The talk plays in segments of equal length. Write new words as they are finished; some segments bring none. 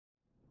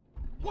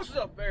What's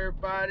up,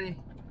 everybody?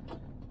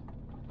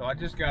 So I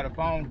just got a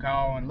phone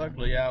call, and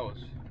luckily I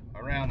was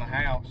around the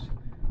house.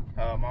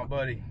 My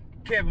buddy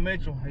Kevin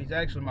Mitchell, he's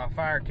actually my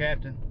fire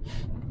captain,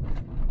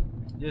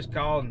 just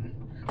called and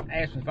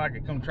asked me if I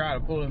could come try to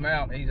pull him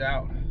out. He's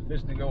out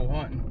fishing to go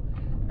hunting,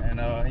 and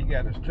he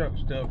got his truck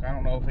stuck. I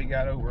don't know if he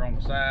got over on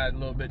the side a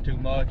little bit too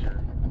much,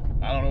 or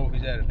I don't know if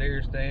he's at a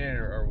deer stand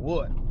or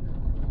what.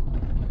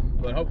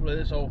 But hopefully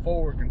this old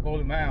Ford can pull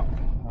him out.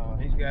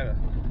 He's got a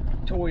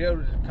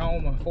Toyota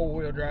Tacoma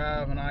 4-wheel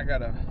drive, and I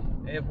got a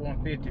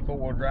F-150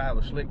 4-wheel drive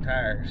with slick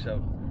tires,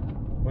 so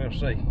we'll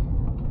see.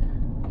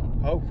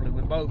 Hopefully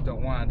we both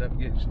don't wind up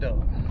getting stuck.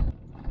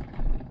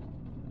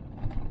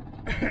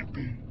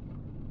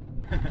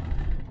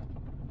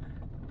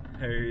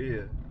 There he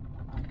is.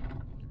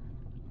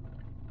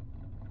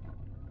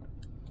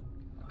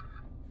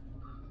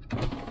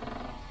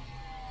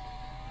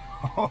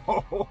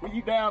 Oh,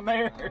 you down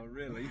there? Oh,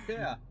 really?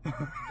 Yeah.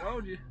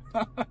 Told you.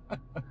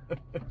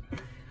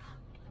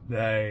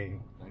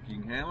 Dang. Think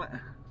you can handle it?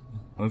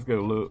 Let's go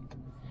look.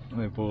 Let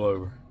me pull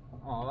over.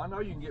 Oh, I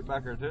know you can get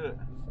back there to it.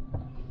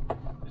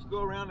 Just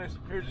go around this.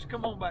 Here, just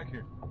come on back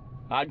here.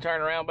 I can turn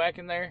around back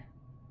in there?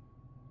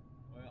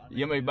 Well,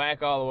 You want me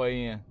back all the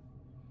way in? I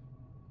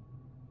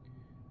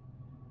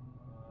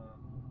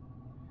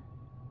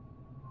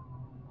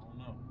don't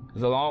know.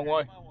 It's a long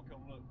way. You might want to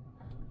come look.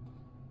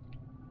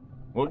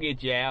 We'll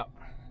get you out.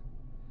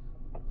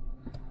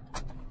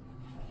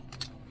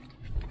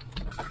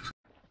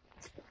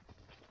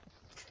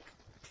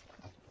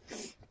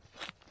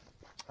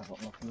 I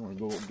don't know if you want to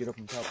go get up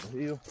on top of the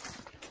hill.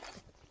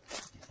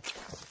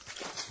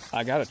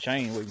 I got a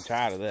chain we can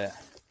tie to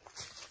that.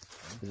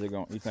 Is it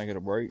going? You think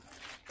it'll break?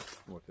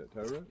 What's that,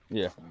 tow rope?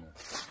 Yeah.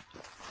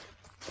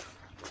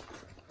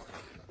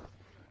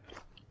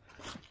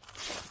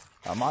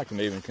 I might can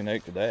even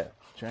connect to that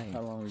chain.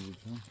 How long is it?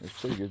 It's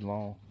pretty good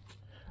long.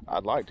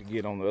 I'd like to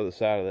get on the other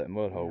side of that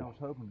mud I hole. was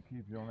hoping to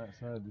keep you on that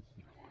side.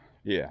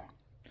 Yeah.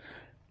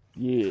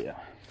 Yeah.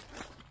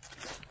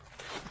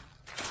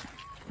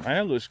 Man,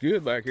 it looks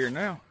good back here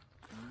now.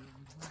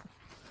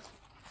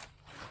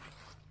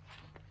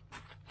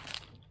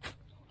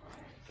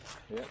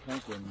 Yeah,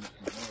 thank you.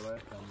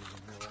 Last time you was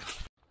in here.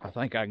 I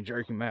think I can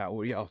jerk him out.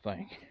 What do y'all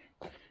think?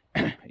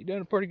 He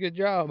done a pretty good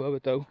job of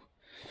it, though.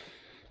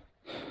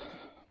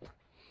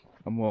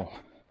 I'm gonna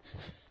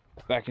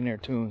back in there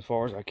to him as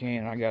far as I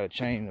can. I got a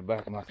chain in the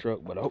back of my truck,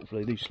 but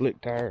hopefully these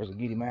slick tires will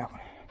get him out.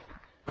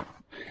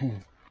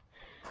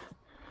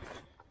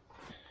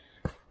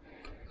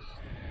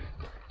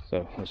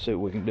 So let's see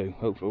what we can do.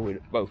 Hopefully we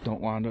both don't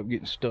wind up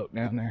getting stuck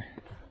down there.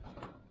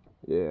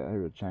 Yeah,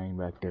 there's a chain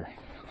back there.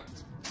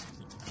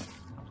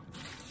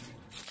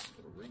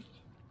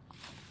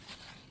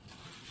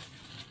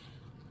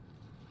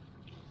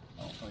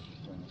 I don't think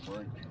it's going to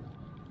break.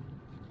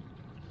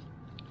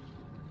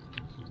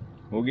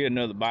 We'll get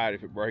another bite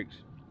if it breaks.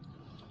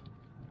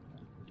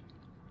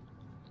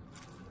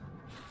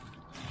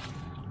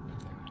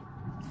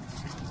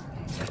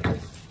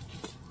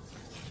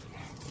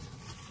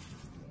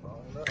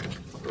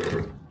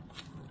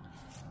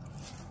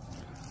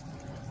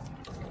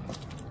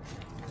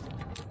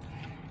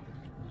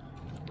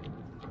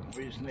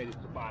 We just need it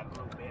to bite a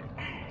little bit.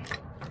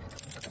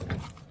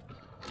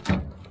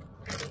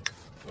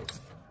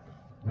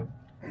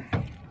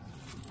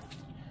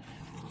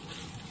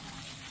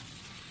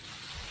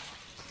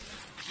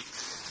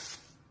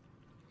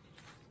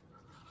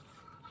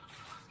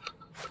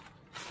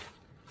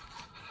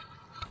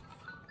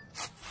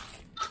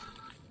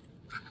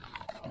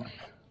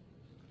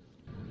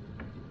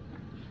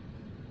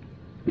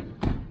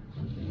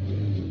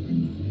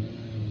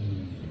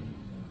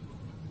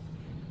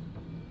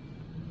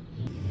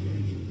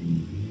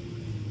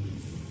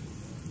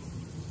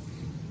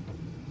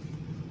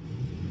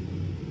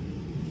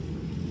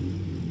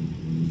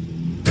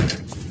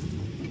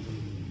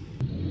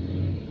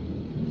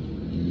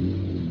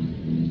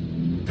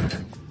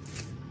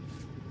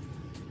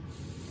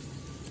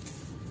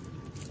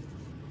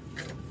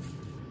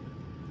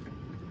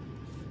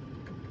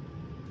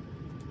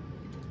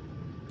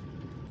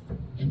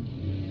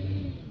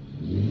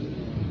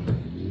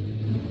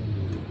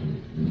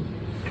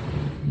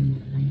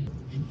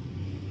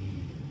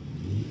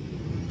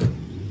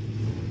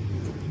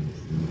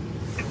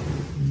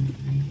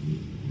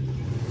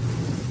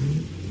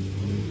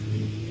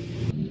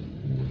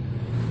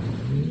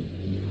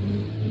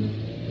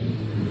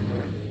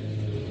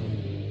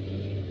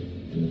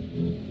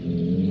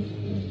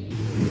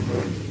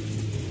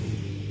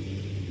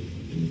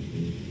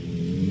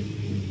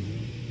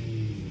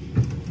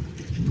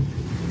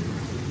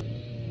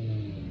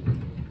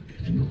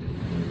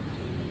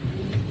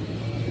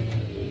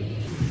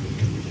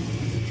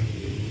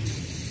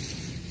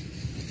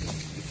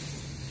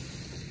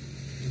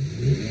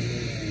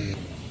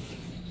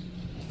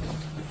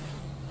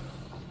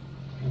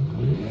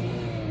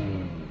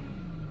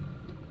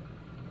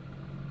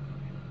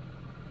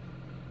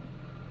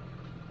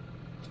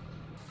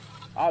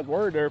 I was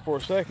worried there for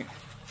a second.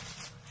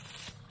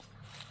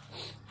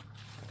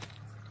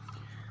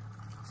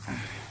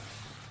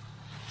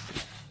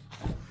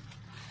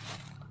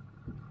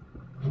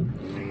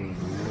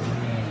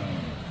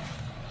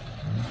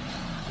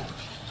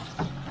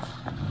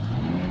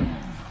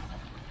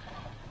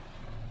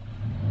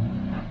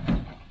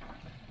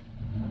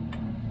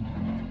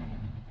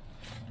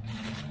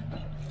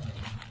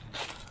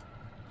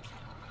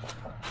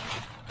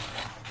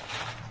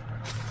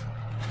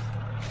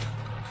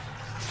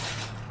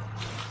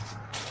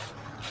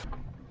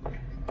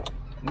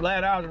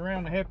 glad I was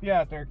around to help you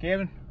out there,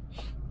 Kevin.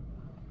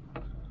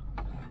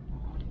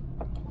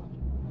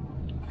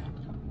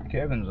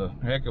 Kevin's a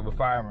heck of a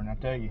fireman, I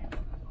tell you.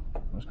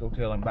 Let's go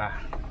tell him bye.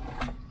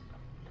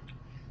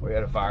 We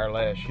had a fire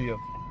last shift.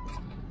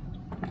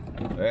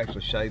 They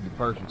actually saved the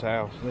person's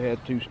house. They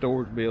had 2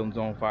 storage buildings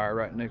on fire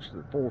right next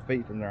to 4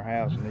 feet from their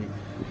house, and he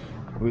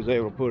was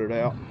able to put it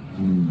out,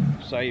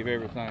 save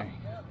everything.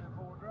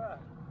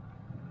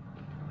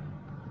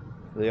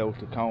 The old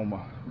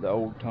Tacoma, the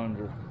old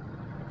Tundra.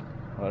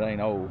 Well, it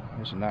ain't old.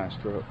 It's a nice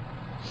truck.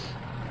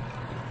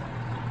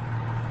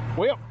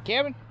 Well,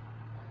 Kevin.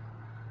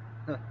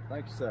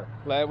 Thank you, sir.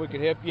 Glad we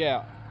could help you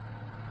out.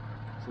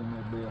 Send me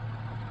a bill.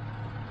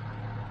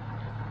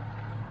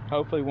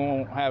 Hopefully we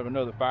won't have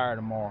another fire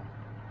tomorrow.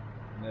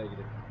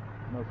 Negative.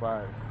 No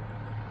fire.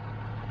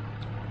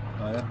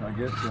 Oh, yeah, I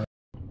guess so.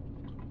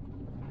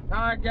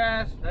 Alright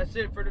guys, that's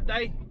it for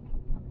today.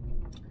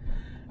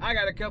 I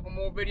got a couple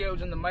more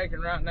videos in the making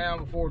right now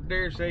before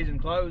deer season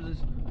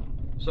closes.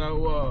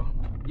 So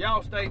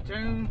y'all stay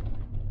tuned.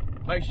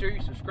 Make sure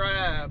you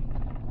subscribe.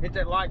 Hit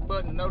that like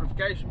button,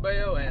 notification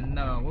bell, and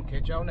we'll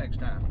catch y'all next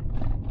time.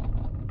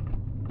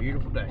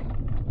 Beautiful day.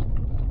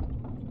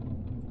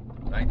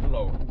 Thank the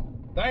Lord.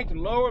 Thank the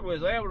Lord we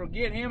was able to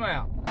get him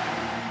out.